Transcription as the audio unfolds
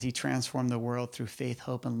He transformed the world through faith,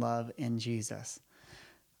 hope, and love in Jesus.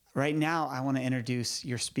 Right now, I want to introduce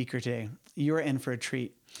your speaker today. You're in for a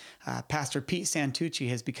treat. Pastor Pete Santucci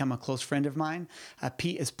has become a close friend of mine.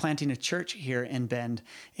 Pete is planting a church here in Bend,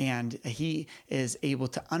 and he is able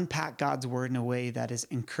to unpack God's word in a way that is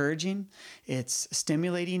encouraging, it's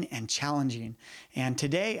stimulating, and challenging. And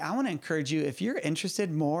today, I want to encourage you, if you're interested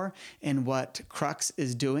more in what Crux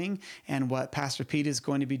is doing and what Pastor Pete is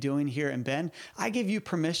going to be doing here in Bend, I give you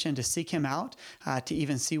permission to seek him out, to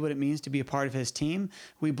even see what it means to be a part of his team.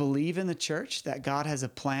 We believe in the church that God has a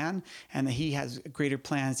plan and that he has greater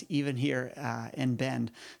plans even here in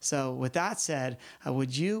Bend. So with that said,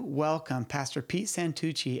 would you welcome Pastor Pete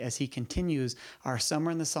Santucci as he continues our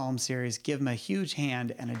Summer in the Psalms series. Give him a huge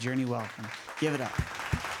hand and a journey welcome. Give it up.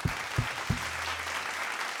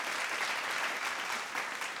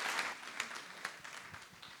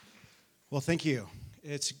 Well, thank you.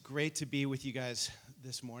 It's great to be with you guys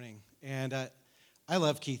this morning. And I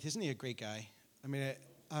love Keith. Isn't he a great guy? I mean,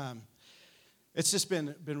 it's just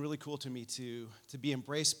been really cool to me to be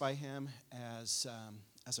embraced by him as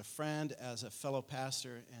a friend, as a fellow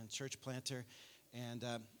pastor and church planter. And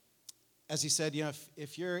as he said, you know,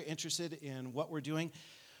 if you're interested in what we're doing,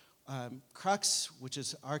 Crux, which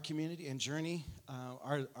is our community, and Journey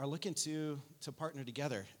are looking to partner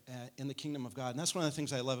together in the kingdom of God. And that's one of the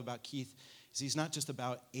things I love about Keith, is he's not just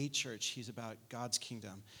about a church, he's about God's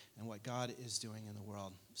kingdom and what God is doing in the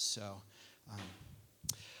world. So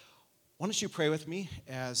why don't you pray with me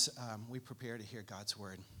as we prepare to hear God's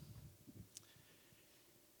word.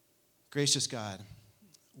 Gracious God,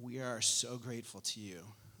 we are so grateful to you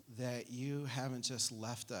that you haven't just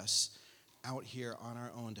left us out here on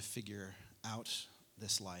our own to figure out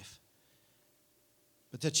this life,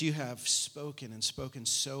 but that you have spoken and spoken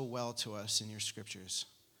so well to us in your scriptures,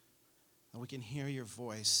 that we can hear your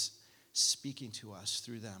voice speaking to us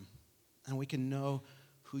through them, and we can know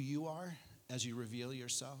who you are as you reveal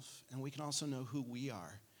yourself, and we can also know who we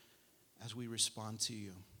are as we respond to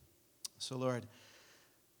you. So, Lord,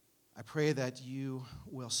 I pray that you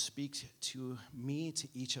will speak to me, to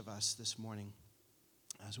each of us this morning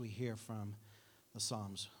as we hear from the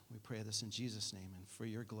Psalms. We pray this in Jesus' name and for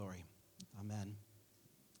your glory. Amen.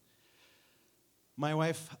 My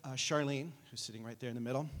wife, Charlene, who's sitting right there in the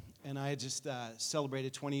middle, and I just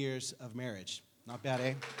celebrated 20 years of marriage. Not bad,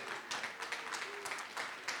 eh?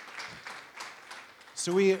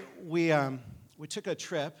 So we took a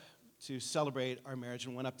trip to celebrate our marriage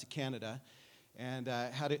and went up to Canada and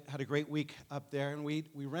had a great week up there. And we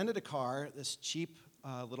rented a car, this cheap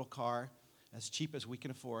little car, as cheap as we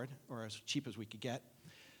can afford, or as cheap as we could get.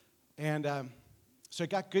 And so it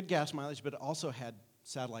got good gas mileage, but it also had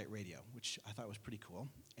satellite radio, which I thought was pretty cool.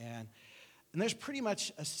 And there's pretty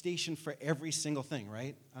much a station for every single thing,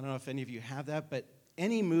 right? I don't know if any of you have that, but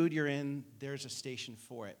any mood you're in, there's a station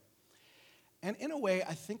for it. And in a way,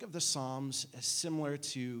 I think of the Psalms as similar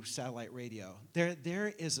to satellite radio.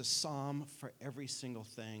 There is a psalm for every single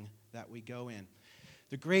thing that we go in.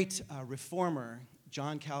 The great reformer,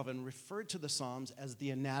 John Calvin, referred to the Psalms as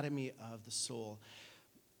the anatomy of the soul.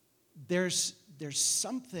 There's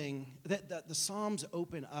something that the Psalms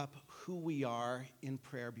open up who we are in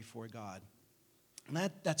prayer before God.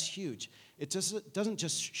 And that's huge. It doesn't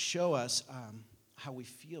just show us how we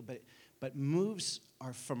feel, but moves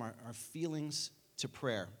from our feelings to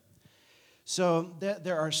prayer. So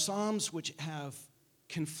there are Psalms which have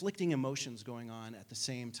conflicting emotions going on at the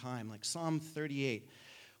same time, like Psalm 38,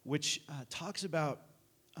 which talks about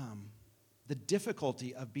the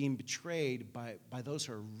difficulty of being betrayed by those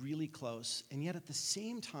who are really close, and yet at the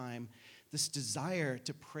same time, this desire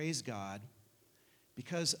to praise God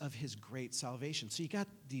because of his great salvation. So you got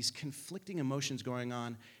these conflicting emotions going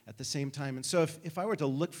on at the same time. And so if I were to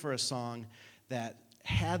look for a song that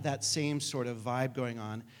had that same sort of vibe going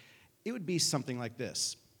on, it would be something like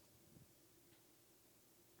this.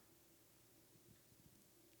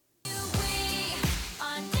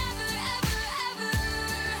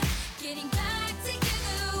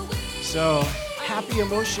 So happy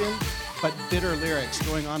emotion, but bitter lyrics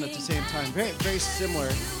going on at the same time. Very, very similar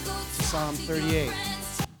to Psalm 38.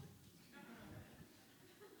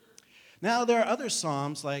 Now, there are other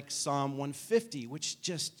Psalms like Psalm 150, which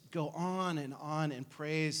just go on in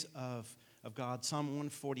praise of God. Psalm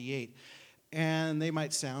 148. And they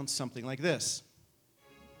might sound something like this.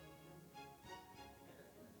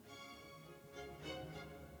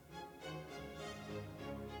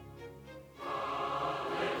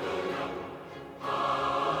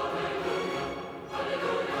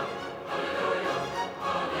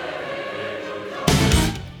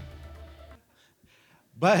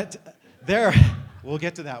 But we'll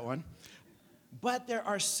get to that one. But there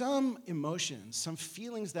are some emotions, some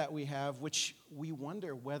feelings that we have which we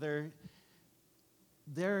wonder whether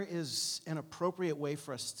there is an appropriate way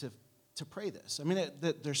for us to pray this. I mean,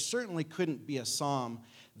 there certainly couldn't be a psalm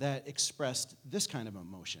that expressed this kind of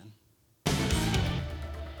emotion.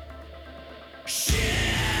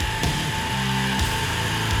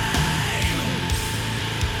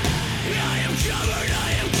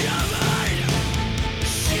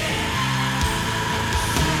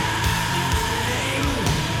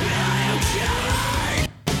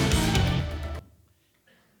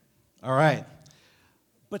 All right.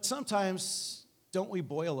 But sometimes, don't we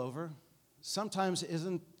boil over? Sometimes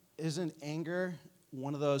isn't anger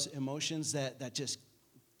one of those emotions that just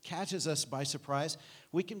catches us by surprise?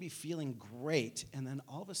 We can be feeling great, and then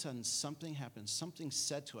all of a sudden something happens, something's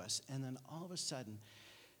said to us, and then all of a sudden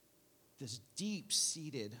this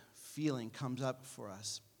deep-seated feeling comes up for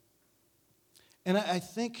us. And I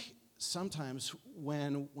think sometimes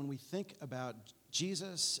when we think about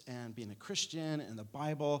Jesus and being a Christian and the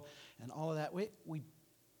Bible and all of that,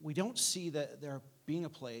 we don't see that there being a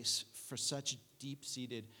place for such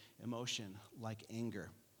deep-seated emotion like anger.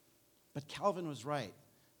 But Calvin was right.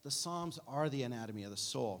 The Psalms are the anatomy of the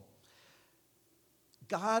soul.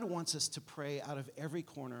 God wants us to pray out of every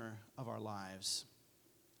corner of our lives,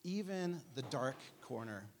 even the dark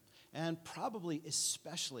corner, and probably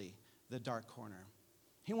especially the dark corner.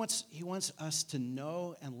 He wants us to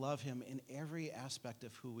know and love him in every aspect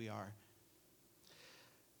of who we are.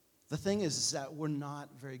 The thing is that we're not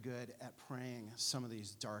very good at praying some of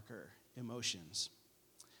these darker emotions.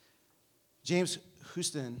 James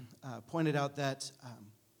Houston pointed out that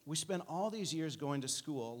we spend all these years going to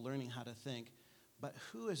school learning how to think, but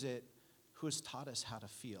who is it who has taught us how to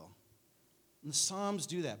feel? And the Psalms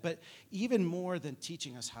do that, but even more than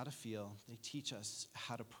teaching us how to feel, they teach us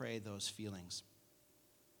how to pray those feelings.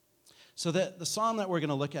 So the psalm that we're going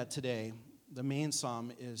to look at today, the main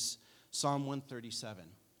psalm, is Psalm 137.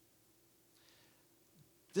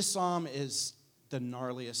 This psalm is the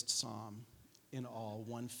gnarliest psalm in all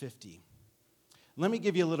 150. Let me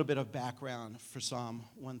give you a little bit of background for Psalm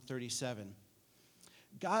 137.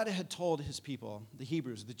 God had told his people, the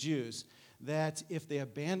Hebrews, the Jews, that if they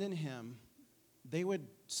abandoned him, they would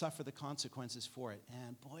suffer the consequences for it.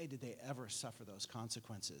 And boy, did they ever suffer those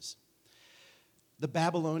consequences. The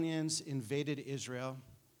Babylonians invaded Israel.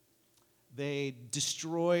 They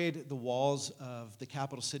destroyed the walls of the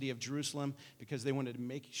capital city of Jerusalem because they wanted to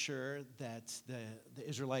make sure that the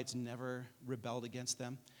Israelites never rebelled against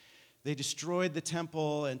them. They destroyed the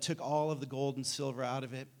temple and took all of the gold and silver out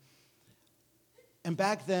of it. And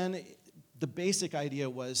back then, the basic idea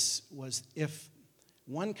was if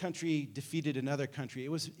one country defeated another country,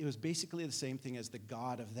 it was basically the same thing as the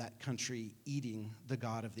god of that country eating the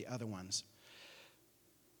god of the other ones.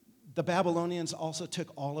 The Babylonians also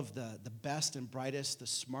took all of the best and brightest, the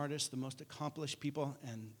smartest, the most accomplished people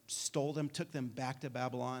and stole them, took them back to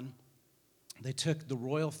Babylon. They took the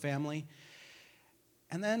royal family.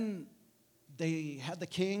 And then they had the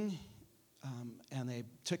king, and they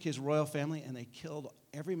took his royal family, and they killed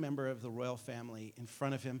every member of the royal family in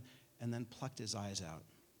front of him and then plucked his eyes out.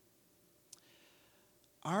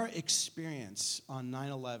 Our experience on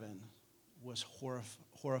 9/11 was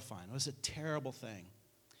horrifying. It was a terrible thing.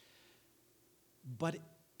 But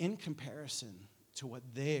in comparison to what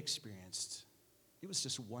they experienced, it was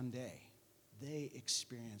just one day. They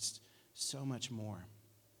experienced so much more.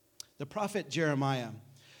 The prophet Jeremiah,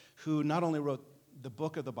 who not only wrote the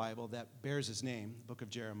book of the Bible that bears his name, the book of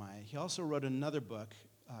Jeremiah, he also wrote another book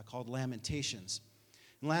called Lamentations.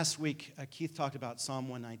 And last week, Keith talked about Psalm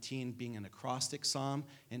 119 being an acrostic psalm,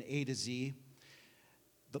 an A to Z.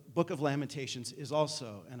 The book of Lamentations is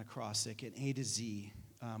also an acrostic, an A to Z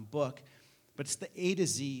book, but it's the A to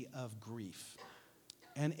Z of grief.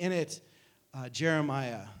 And in it,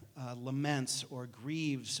 Jeremiah laments or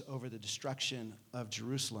grieves over the destruction of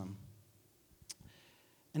Jerusalem.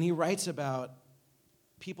 And he writes about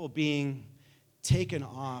people being taken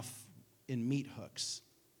off in meat hooks.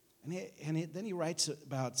 And then he writes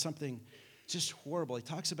about something just horrible. He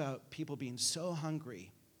talks about people being so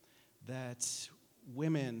hungry that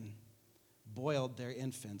women boiled their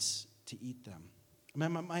infants to eat them.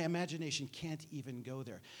 My imagination can't even go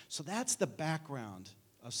there. So that's the background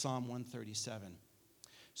of Psalm 137.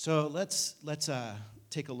 So let's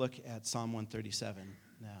take a look at Psalm 137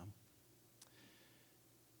 now.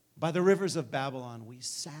 By the rivers of Babylon, we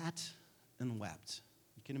sat and wept.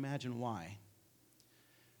 You can imagine why.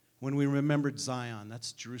 When we remembered Zion,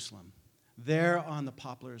 that's Jerusalem. There on the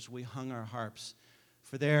poplars we hung our harps,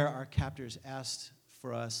 for there our captors asked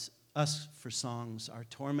for us for songs. Our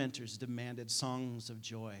tormentors demanded songs of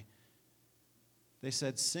joy. They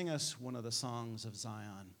said, "Sing us one of the songs of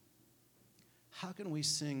Zion." How can we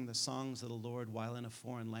sing the songs of the Lord while in a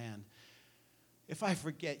foreign land? If I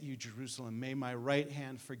forget you, Jerusalem, may my right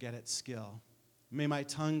hand forget its skill. May my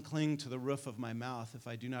tongue cling to the roof of my mouth if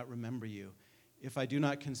I do not remember you, if I do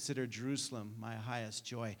not consider Jerusalem my highest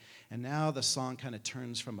joy. And now the song kind of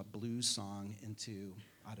turns from a blues song into,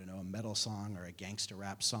 I don't know, a metal song or a gangster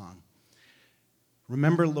rap song.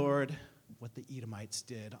 Remember, Lord, what the Edomites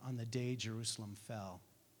did on the day Jerusalem fell.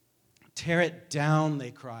 Tear it down,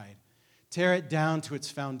 they cried. Tear it down to its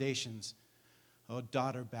foundations. O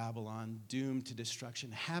daughter Babylon, doomed to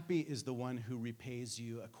destruction, happy is the one who repays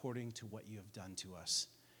you according to what you have done to us.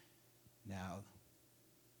 Now,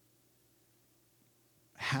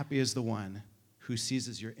 happy is the one who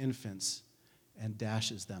seizes your infants and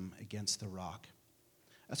dashes them against the rock.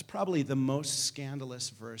 That's probably the most scandalous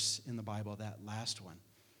verse in the Bible, that last one.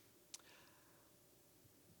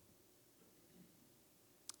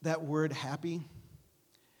 That word happy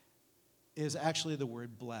is actually the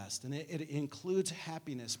word blessed. And it includes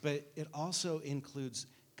happiness, but it also includes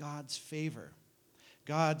God's favor,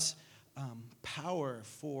 God's power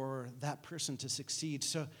for that person to succeed.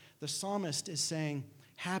 So the psalmist is saying,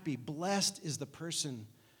 happy, blessed is the person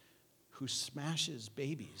who smashes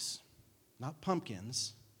babies, not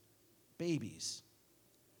pumpkins, babies.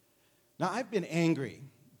 Now, I've been angry,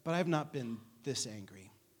 but I've not been this angry.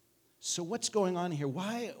 So what's going on here?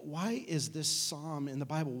 Why is this psalm in the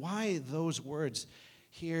Bible? Why those words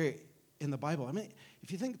here in the Bible? I mean,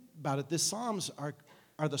 if you think about it, the Psalms are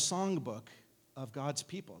the songbook of God's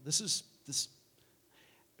people.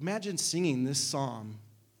 Imagine singing this psalm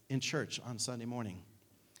in church on Sunday morning.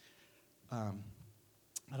 I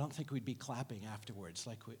don't think we'd be clapping afterwards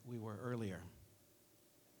like we were earlier.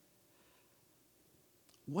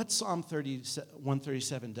 What Psalm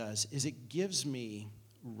 137 does is it gives me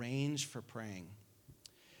range for praying.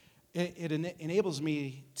 It enables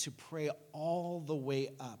me to pray all the way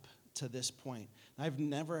up to this point. I've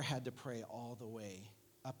never had to pray all the way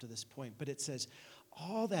up to this point, but it says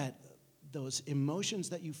those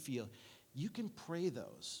emotions that you feel, you can pray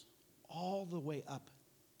those all the way up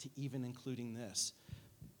to even including this.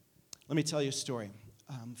 Let me tell you a story.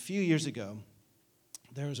 A few years ago,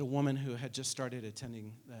 there was a woman who had just started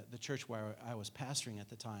attending the church where I was pastoring at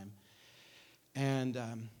the time. And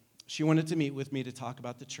she wanted to meet with me to talk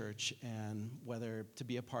about the church and whether to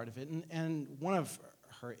be a part of it. And one of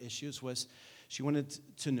her issues was she wanted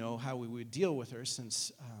to know how we would deal with her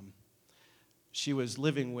since she was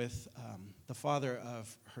living with the father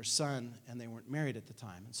of her son, and they weren't married at the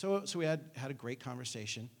time. And so we had a great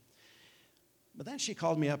conversation. But then she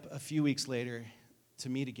called me up a few weeks later to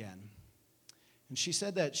meet again. And she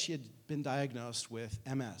said that she had been diagnosed with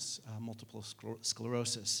MS, multiple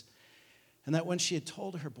sclerosis. And that when she had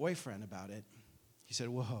told her boyfriend about it, he said,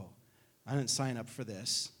 "Whoa, I didn't sign up for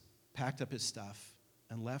this," packed up his stuff,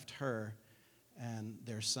 and left her and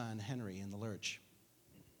their son, Henry, in the lurch.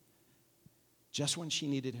 Just when she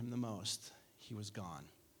needed him the most, he was gone.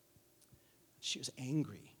 She was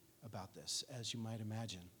angry about this, as you might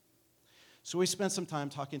imagine. So we spent some time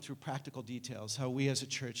talking through practical details, how we as a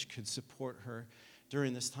church could support her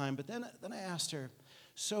during this time. But then I asked her,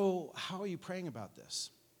 "So how are you praying about this?"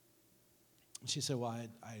 And she said, "Well,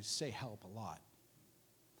 I say help a lot."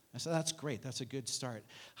 I said, "That's great. That's a good start.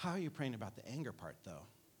 How are you praying about the anger part, though?"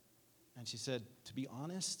 And she said, "To be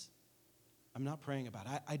honest, I'm not praying about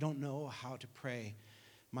it. I don't know how to pray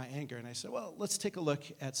my anger." And I said, "Well, let's take a look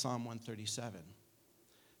at Psalm 137.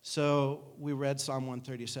 So we read Psalm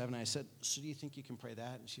 137. And I said, "So do you think you can pray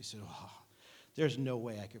that?" And she said, "Oh, there's no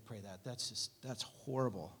way I could pray that. That's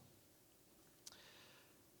horrible."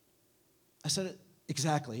 I said,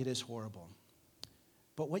 "Exactly, it is horrible.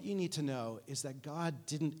 But what you need to know is that God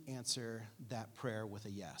didn't answer that prayer with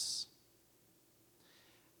a yes.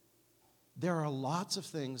 There are lots of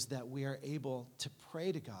things that we are able to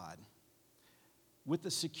pray to God with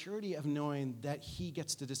the security of knowing that He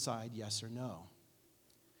gets to decide yes or no.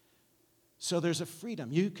 So there's a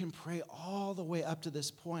freedom. You can pray all the way up to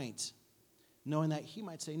this point, knowing that He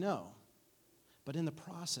might say no. But in the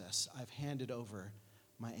process, I've handed over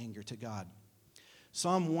my anger to God."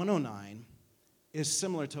 Psalm 109 is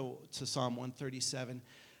similar to Psalm 137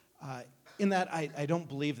 in that I don't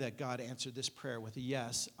believe that God answered this prayer with a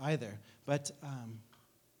yes either. But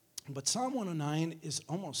Psalm 109 is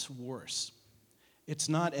almost worse. It's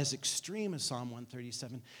not as extreme as Psalm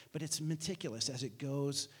 137, but it's meticulous as it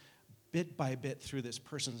goes bit by bit through this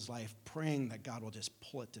person's life, praying that God will just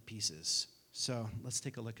pull it to pieces. So let's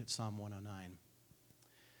take a look at Psalm 109,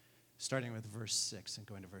 starting with verse 6 and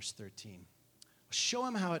going to verse 13. "Show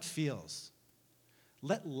him how it feels.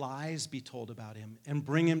 Let lies be told about him and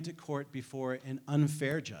bring him to court before an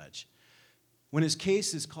unfair judge. When his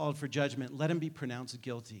case is called for judgment, let him be pronounced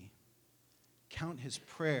guilty. Count his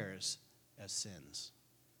prayers as sins.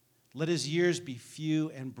 Let his years be few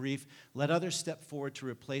and brief. Let others step forward to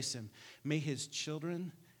replace him. May his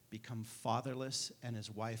children become fatherless and his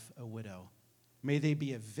wife a widow. May they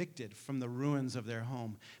be evicted from the ruins of their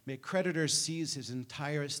home. May creditors seize his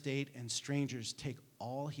entire estate and strangers take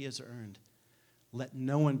all he has earned. Let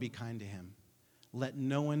no one be kind to him. Let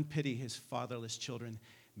no one pity his fatherless children.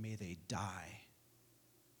 May they die.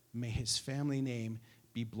 May his family name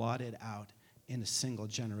be blotted out in a single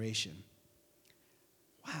generation.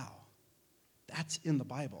 Wow, that's in the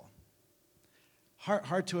Bible.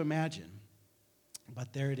 Hard to imagine,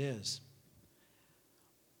 but there it is.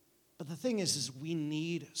 But the thing is we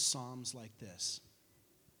need Psalms like this.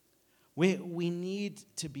 We need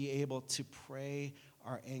to be able to pray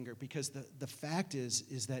our anger, because the fact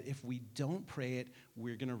is that if we don't pray it,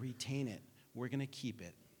 we're going to retain it. We're going to keep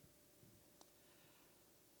it.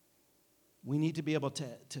 We need to be able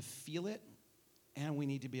to feel it, and we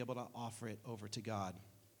need to be able to offer it over to God.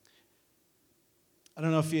 I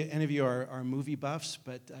don't know if any of you are movie buffs,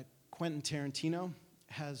 but Quentin Tarantino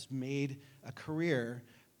has made a career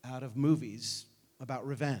out of movies about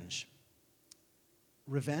revenge.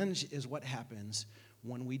 Revenge is what happens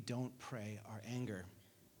when we don't pray our anger.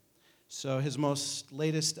 So his most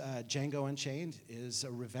latest, Django Unchained, is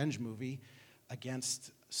a revenge movie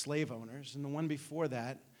against slave owners. And the one before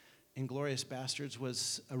that, Inglourious Basterds,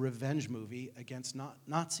 was a revenge movie against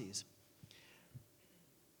Nazis.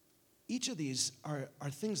 Each of these are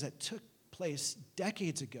things that took place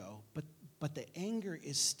decades ago, but the anger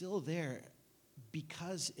is still there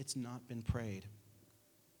because it's not been prayed.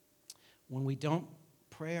 When we don't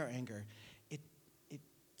pray our anger, it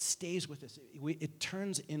stays with us. It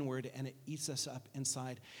turns inward and it eats us up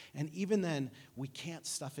inside. And even then, we can't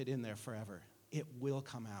stuff it in there forever. It will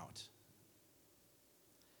come out.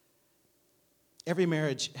 Every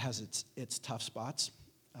marriage has its tough spots.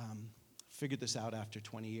 Figured this out after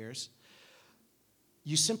 20 years.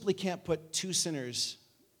 You simply can't put two sinners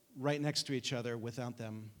right next to each other without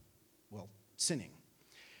them, sinning.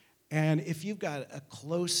 And if you've got a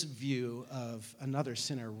close view of another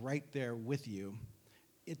sinner right there with you,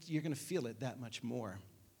 you're going to feel it that much more.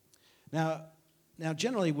 Now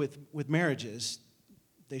generally with marriages,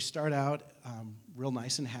 they start out real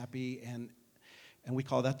nice and happy, and we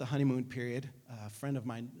call that the honeymoon period. A friend of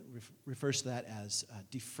mine refers to that as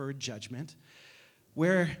deferred judgment,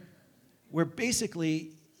 where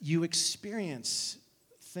basically you experience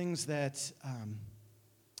things that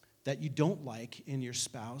you don't like in your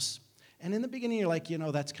spouse. And in the beginning, you're like,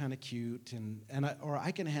 that's kind of cute, or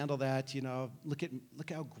I can handle that. Look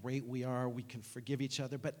how great we are. We can forgive each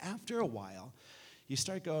other. But after a while, you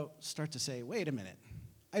start to say, wait a minute,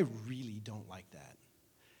 I really don't like that.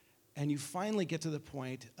 And you finally get to the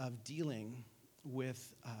point of dealing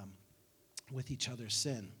with each other's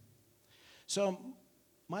sin. So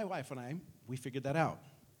my wife and I, we figured that out,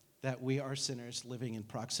 that we are sinners living in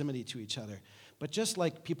proximity to each other. But just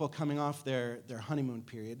like people coming off their honeymoon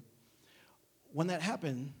period, when that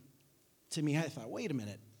happened to me, I thought, wait a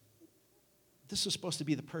minute, this is supposed to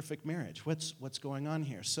be the perfect marriage. What's going on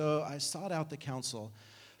here? So I sought out the counsel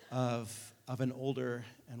of an older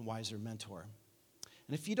and wiser mentor.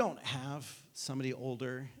 And if you don't have somebody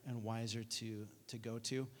older and wiser to go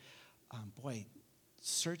to,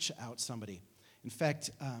 search out somebody. In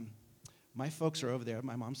fact, my folks are over there.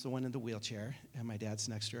 My mom's the one in the wheelchair, and my dad's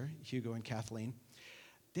next to her, Hugo and Kathleen.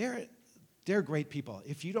 They're great people.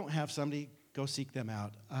 If you don't have somebody, go seek them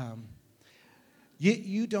out.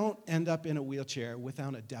 You don't end up in a wheelchair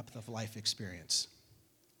without a depth of life experience.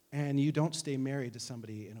 And you don't stay married to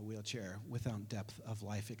somebody in a wheelchair without depth of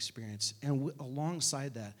life experience. And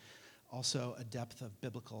alongside that, also a depth of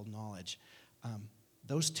biblical knowledge.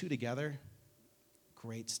 Those two together,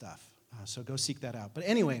 great stuff. So go seek that out. But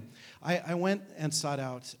anyway, I went and sought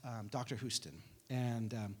out Dr. Houston.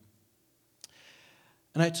 And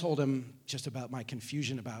I told him just about my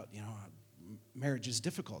confusion about, marriage is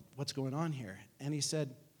difficult. What's going on here? And he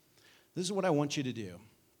said, this is what I want you to do.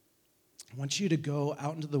 I want you to go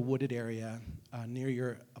out into the wooded area near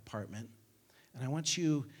your apartment, and I want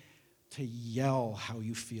you to yell how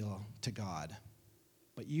you feel to God,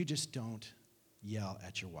 but you just don't yell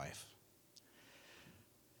at your wife.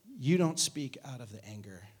 You don't speak out of the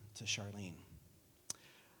anger to Charlene.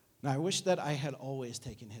 Now, I wish that I had always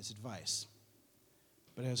taken his advice,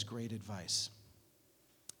 but it was great advice.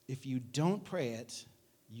 If you don't pray it,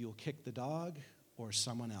 you'll kick the dog or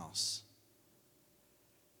someone else.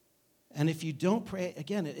 And if you don't pray,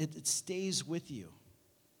 again, it stays with you.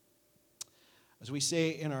 As we say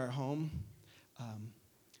in our home,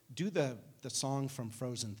 do the song from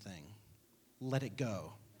Frozen thing. Let it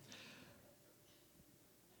go.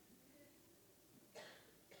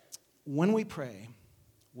 When we pray,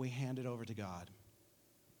 we hand it over to God.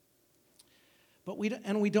 But we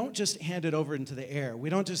don't just hand it over into the air. We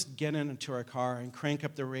don't just get into our car and crank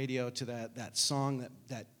up the radio to that song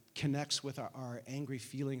that connects with our angry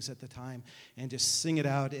feelings at the time and just sing it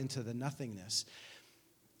out into the nothingness.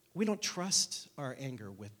 We don't trust our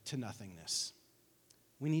anger to nothingness.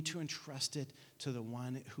 We need to entrust it to the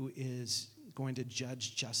one who is going to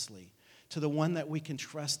judge justly, to the one that we can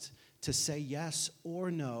trust to say yes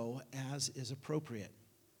or no as is appropriate.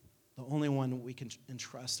 The only one we can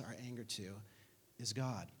entrust our anger to is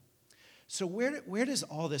God. So where does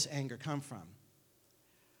all this anger come from?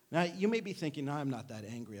 Now, you may be thinking, no, I'm not that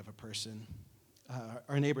angry of a person.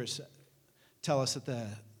 Our neighbors tell us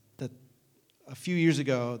that a few years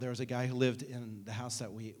ago, there was a guy who lived in the house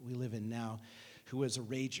that we live in now who was a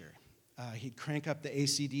rager. He'd crank up the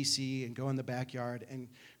AC/DC and go in the backyard and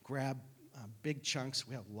grab big chunks.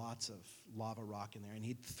 We have lots of lava rock in there, and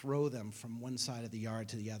he'd throw them from one side of the yard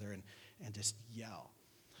to the other and just yell.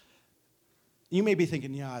 You may be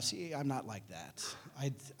thinking, yeah, see, I'm not like that.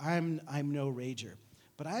 I'm no rager.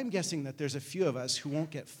 But I'm guessing that there's a few of us who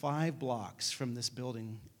won't get 5 blocks from this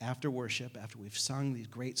building after worship, after we've sung these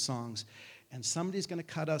great songs, and somebody's going to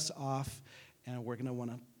cut us off, and we're going to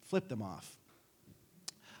want to flip them off.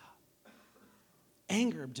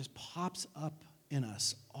 Anger just pops up in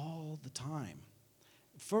us all the time.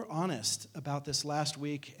 If we're honest about this last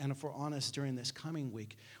week, and if we're honest during this coming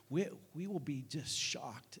week, we will be just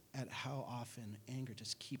shocked at how often anger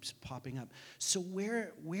just keeps popping up. So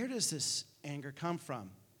where does this anger come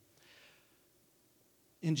from?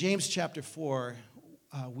 In James chapter 4,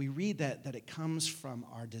 we read that it comes from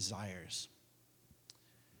our desires.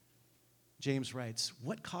 James writes,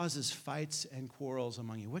 "What causes fights and quarrels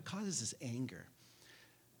among you? What causes this anger?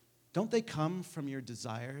 Don't they come from your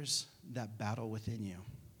desires that battle within you?"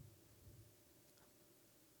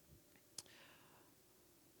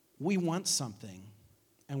 We want something,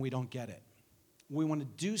 and we don't get it. We want to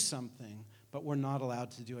do something, but we're not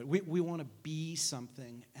allowed to do it. We want to be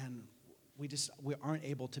something, and we aren't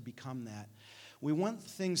able to become that. We want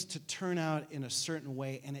things to turn out in a certain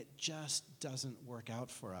way, and it just doesn't work out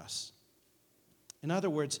for us. In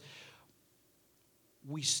other words,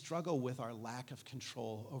 we struggle with our lack of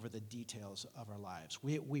control over the details of our lives.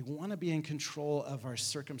 We want to be in control of our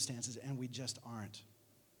circumstances, and we just aren't.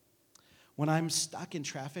 When I'm stuck in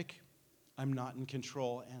traffic, I'm not in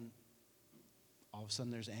control, and all of a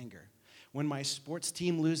sudden there's anger. When my sports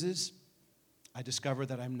team loses, I discover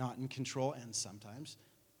that I'm not in control, and sometimes,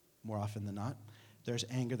 more often than not, there's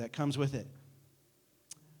anger that comes with it.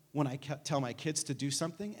 When I tell my kids to do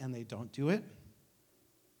something and they don't do it,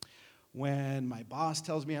 when my boss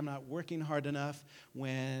tells me I'm not working hard enough,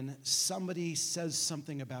 when somebody says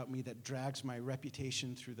something about me that drags my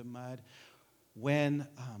reputation through the mud, when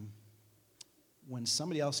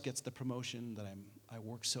somebody else gets the promotion that I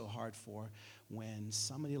work so hard for, when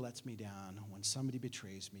somebody lets me down, when somebody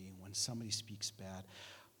betrays me, when somebody speaks bad,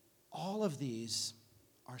 all of these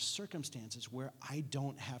are circumstances where I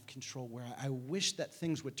don't have control, where I wish that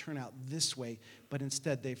things would turn out this way, but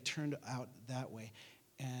instead they've turned out that way.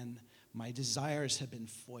 And my desires have been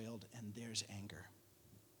foiled, and there's anger.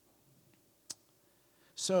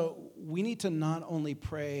 So we need to not only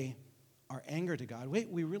pray our anger to God,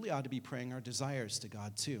 we really ought to be praying our desires to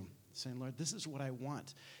God too. Saying, Lord, this is what I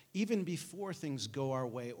want, even before things go our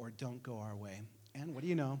way or don't go our way. And what do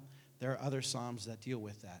you know? There are other Psalms that deal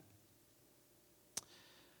with that.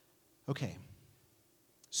 Okay,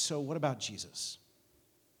 so what about Jesus?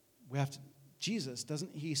 Jesus,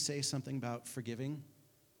 doesn't he say something about forgiving?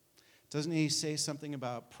 Doesn't he say something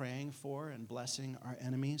about praying for and blessing our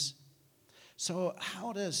enemies? So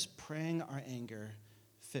how does praying our anger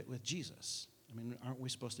fit with Jesus? I mean, aren't we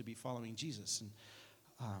supposed to be following Jesus?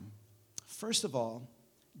 And first of all,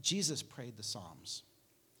 Jesus prayed the Psalms.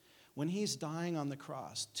 When he's dying on the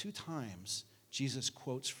cross, 2 times, Jesus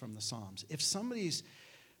quotes from the Psalms. If somebody's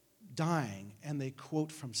dying and they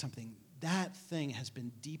quote from something, that thing has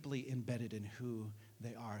been deeply embedded in who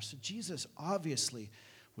they are. So Jesus obviously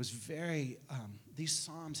was these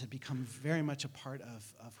Psalms had become very much a part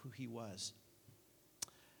of who he was,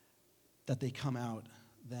 that they come out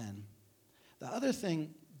then. The other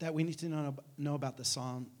thing that we need to know about this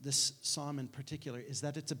psalm in particular, is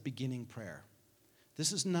that it's a beginning prayer.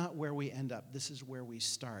 This is not where we end up. This is where we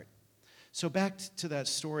start. So back to that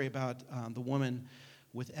story about the woman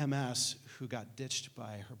with MS who got ditched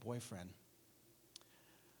by her boyfriend.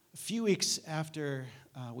 A few weeks after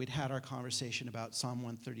we'd had our conversation about Psalm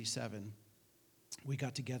 137, we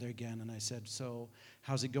got together again, and I said, so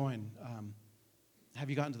how's it going? Have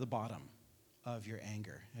you gotten to the bottom of your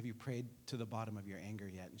anger? Have you prayed to the bottom of your anger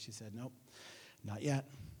yet? And she said, nope, not yet.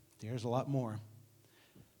 There's a lot more.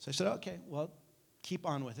 So I said, okay, well, keep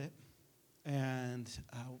on with it. And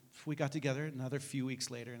we got together another few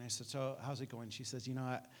weeks later, and I said, so how's it going? She says,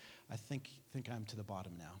 I think I'm to the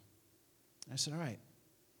bottom now. I said, all right.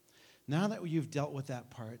 Now that you've dealt with that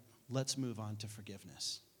part, let's move on to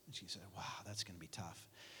forgiveness. And she said, wow, that's going to be tough.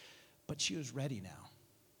 But she was ready now.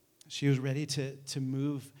 She was ready to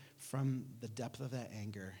move from the depth of that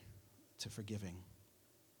anger to forgiving.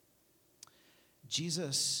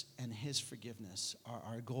 Jesus and his forgiveness are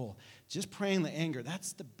our goal. Just praying the anger,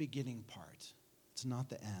 that's the beginning part. It's not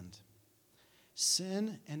the end.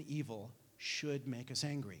 Sin and evil should make us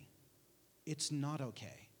angry. It's not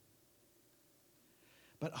okay.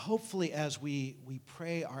 But hopefully as we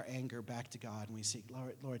pray our anger back to God and we say,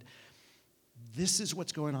 Lord, this is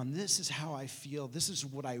what's going on. This is how I feel. This is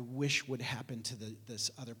what I wish would happen to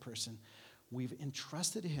this other person. We've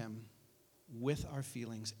entrusted him with our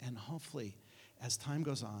feelings, and hopefully as time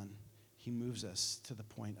goes on, he moves us to the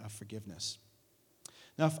point of forgiveness.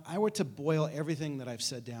 Now, if I were to boil everything that I've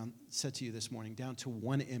said to you this morning down to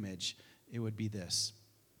one image, it would be this.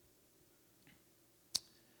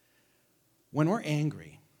 When we're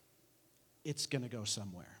angry, it's going to go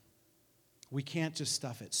somewhere. We can't just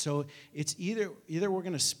stuff it. So it's either we're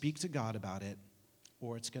going to speak to God about it,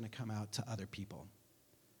 or it's going to come out to other people.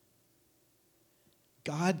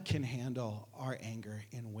 God can handle our anger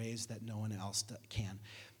in ways that no one else can.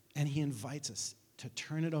 And he invites us to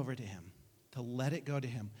turn it over to him, to let it go to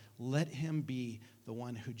him. Let him be the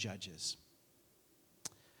one who judges.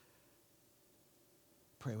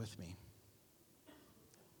 Pray with me.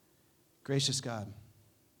 Gracious God,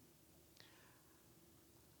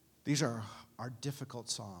 these are our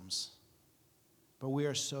difficult Psalms, but we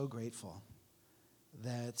are so grateful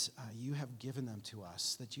that you have given them to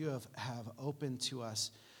us, that you have opened to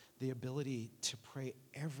us the ability to pray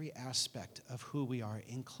every aspect of who we are,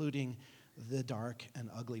 including the dark and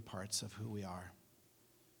ugly parts of who we are.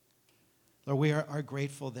 Lord, we are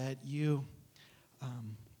grateful that you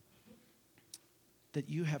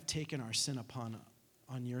have taken our sin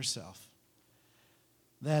on yourself,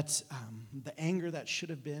 that the anger that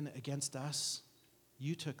should have been against us,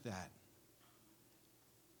 you took that.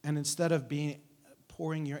 And instead of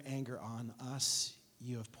pouring your anger on us,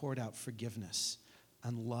 you have poured out forgiveness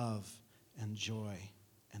and love and joy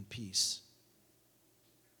and peace.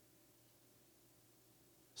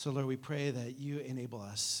 So, Lord, we pray that you enable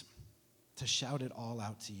us to shout it all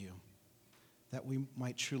out to you, that we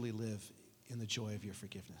might truly live in the joy of your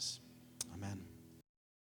forgiveness. Amen.